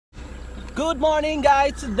Good morning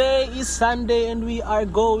guys, today is Sunday and we are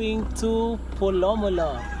going to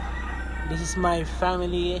Polomolo. This is my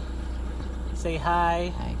family. Say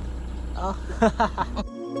hi. Hi. Oh.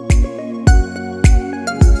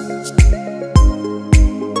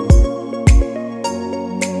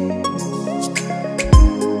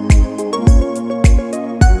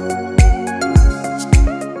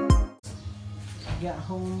 Get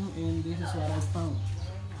home and this is what I found.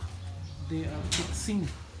 They are fixing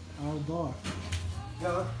our door.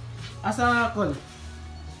 Asa call?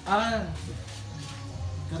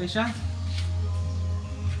 Kari siya?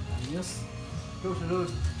 Ayos.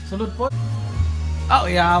 Sulod po.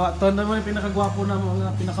 Yawa. Ito naman yung pinakagwapo na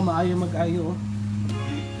mga pinakamaayo mag-ayo.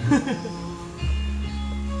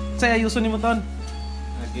 Say, ayuso ni mo ton.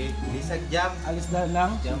 Okay, lisag jam. Alis na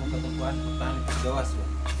lang. Jam mo katapuan. Gawas ba?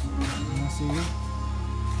 Sige.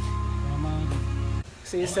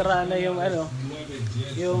 Kasi sira na yung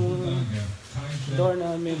yung door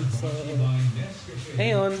namin. So,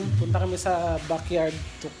 ngayon, punta kami sa backyard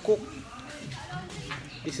to cook.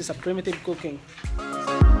 This is a primitive cooking.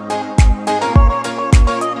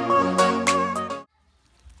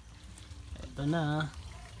 Ito na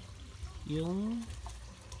yung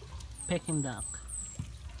Peking duck.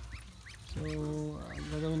 So,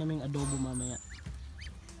 gagawin namin adobo mamaya.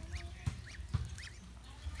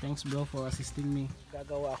 Thanks bro for assisting me.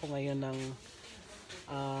 Gagawa ako ngayon ng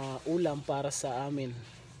ulam para sa amin.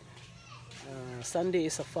 Sunday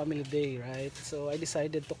is a family day, right? So I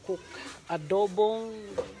decided to cook adobong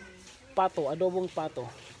pato.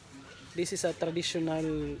 This is a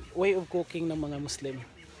traditional way of cooking ng mga Muslim.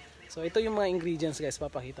 So ito yung mga ingredients guys,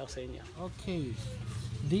 papakita ko sa inyo. Okay,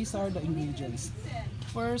 these are the ingredients.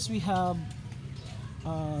 First we have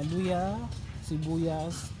luya,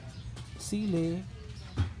 sibuyas, sili,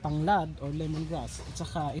 tanglad or lemongrass, at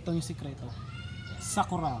saka ito yung sikreto,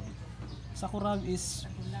 sakurag. Sakurag is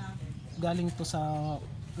galing to sa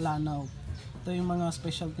Lanao. Ito yung mga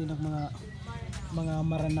specialty ng mga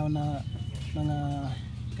Maranao na mga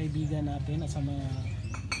kaibigan natin at sa mga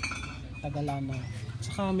taga Lanao. At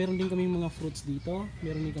saka meron din kaming mga fruits dito.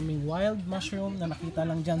 Meron din kaming wild mushroom na nakita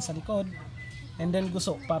lang dyan sa likod, and then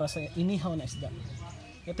guso para sa inihaw na isda.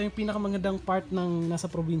 Ito yung pinakamagandang part ng nasa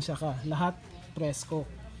probinsya ka, lahat presko.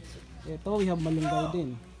 Ito, we have malunggay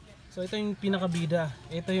din. So ito yung pinakabida.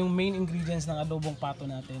 Ito yung main ingredients ng adobong pato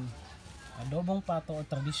natin. Adobong pato o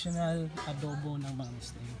traditional adobo ng mga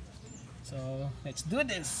Muslim. So let's do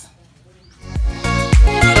this!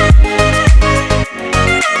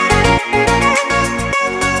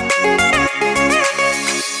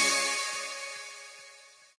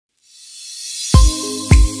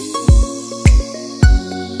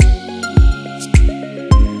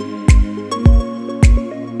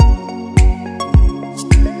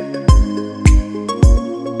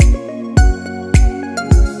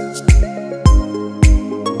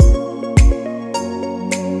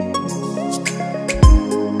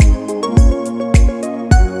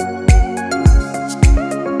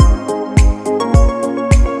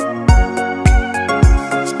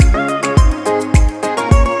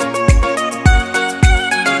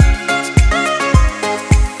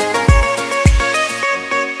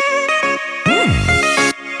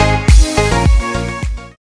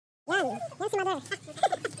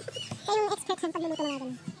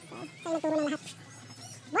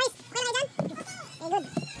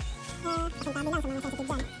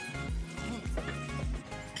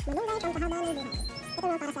 Malunggay ang pahaba ng buhay. Ito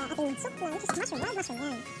naman para sa ating soup na which is mushroom, wild mushroom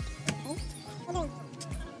yan. Okay? Ito.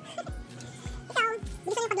 Ikaw,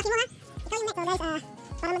 bilisan yung pagluto mo ha. Ikaw yung neto guys,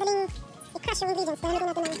 para madaling i-crush yung ingredients. Kaya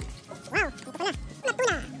natin ng, wow, ito pala.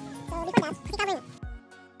 Tuna. So before that, i-cover it.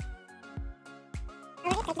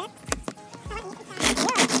 Alright, like that. Yan, i-finish pa na.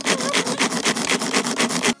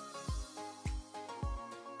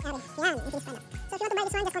 So if you want to buy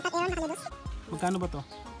this one, just contact Aaron, nakalabos. Magkano ba to?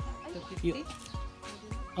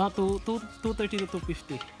 230 to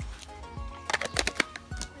 250.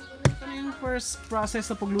 Ito na yung first process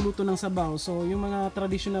sa pagluluto ng sabaw. So yung mga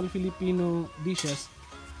traditional Filipino dishes,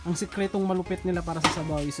 ang sikretong malupit nila para sa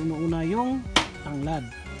sabaw is inuuna yung tanglad.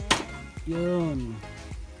 Yun.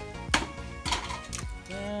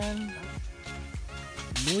 Then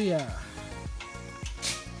luya.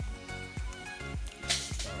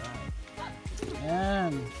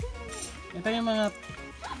 Yan. Ito yung mga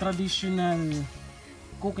traditional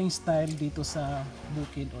cooking style dito sa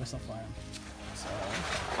bukid or sa farm. So,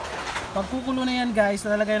 pagkukulo na yan guys,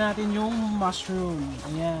 lalagay natin yung mushroom.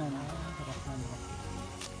 Ayan.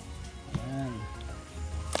 Ayan.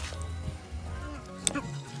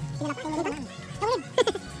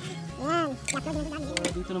 So,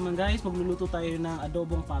 dito naman guys, magluluto tayo ng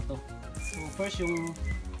adobong pato. So first yung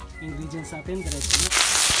ingredients natin, diretso na.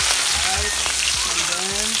 Right. And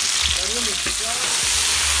then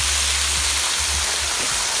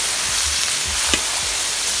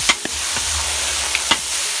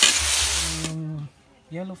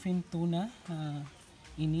yellowfin tuna,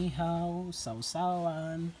 inihaw,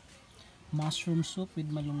 sausawan, mushroom soup with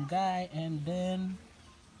malunggay, and then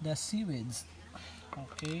the seaweeds.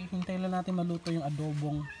 Okay, hintay lang natin maluto yung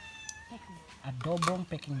adobong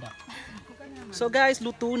Peking duck. So guys,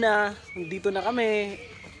 luto na. Dito na kami.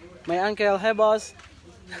 May Uncle Hebos.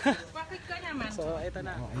 So ito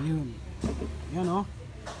na. Oh, ayun. Yan oh.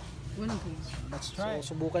 Let's try.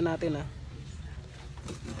 So subukan natin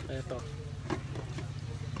Ito.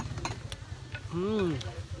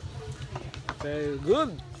 Very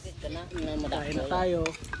good. Kain na tayo.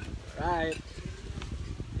 Right.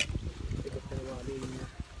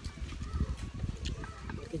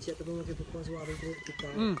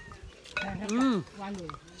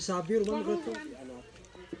 Sabi rumah begitu.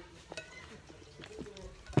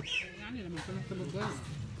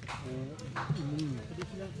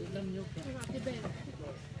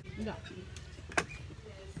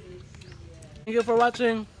 Thank you for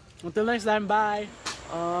watching. Until next time, bye.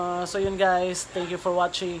 So yun guys, thank you for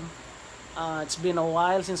watching. It's been a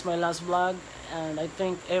while since my last vlog, and I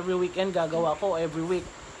think every weekend gagawa ko, every week.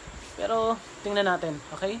 Pero tingnan natin,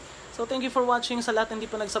 okay? So thank you for watching. Sa lahat hindi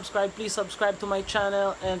pa nag-subscribe, please subscribe to my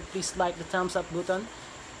channel and please like the thumbs up button.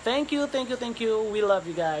 Thank you. We love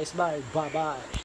you guys. Bye. Bye-bye.